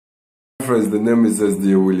friends, the name is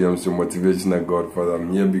S.D. Williams, your motivational godfather.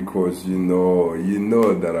 I'm here because you know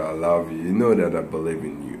that I love you. You know that I believe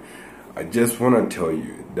in you. I just want to tell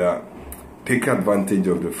you that take advantage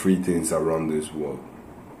of the free things around this world.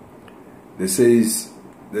 They say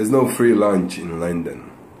there's no free lunch in London,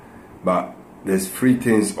 but there's free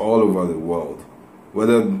things all over the world.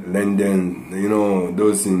 Whether London,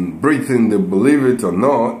 those in Britain, they believe it or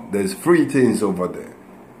not, there's free things over there.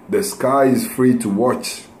 The sky is free to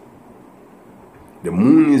watch. The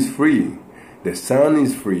moon is free. The sun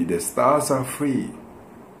is free. The stars are free.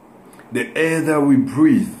 The air that we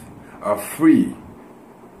breathe are free.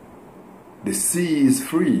 The sea is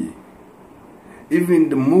free. Even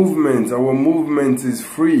the movement, our movement is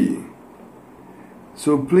free.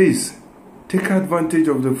 So please, take advantage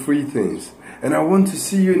of the free things. And I want to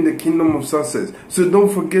see you in the kingdom of success. So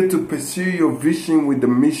don't forget to pursue your vision with the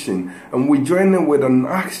mission. And we join it with an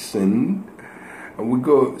action. And we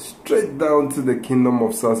go straight down to the kingdom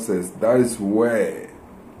of success. That is where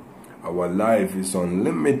our life is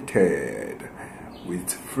unlimited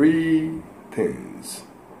with free things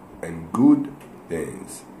and good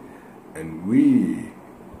things. And we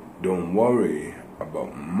don't worry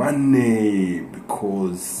about money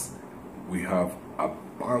because we have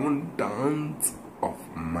abundance of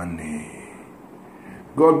money.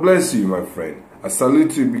 God bless you, my friend. I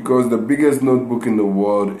salute you because the biggest notebook in the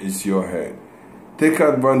world is your head. Take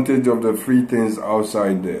advantage of the free things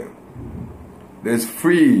outside there. There's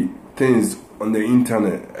free things on the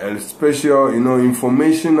internet. Especially,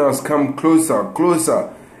 information has come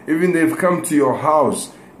closer. Even they've come to your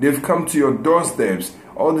house. They've come to your doorsteps.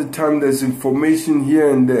 All the time there's information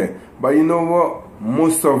here and there. But you know what?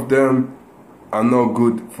 Most of them are not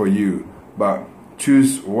good for you. But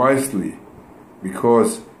choose wisely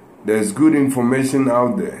because there's good information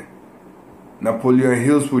out there. Napoleon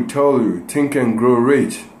Hills will tell you, think and grow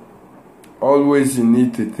rich. Always you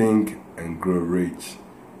need to think and grow rich,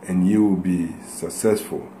 and you will be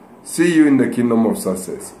successful. See you in the kingdom of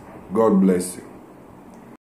success. God bless you.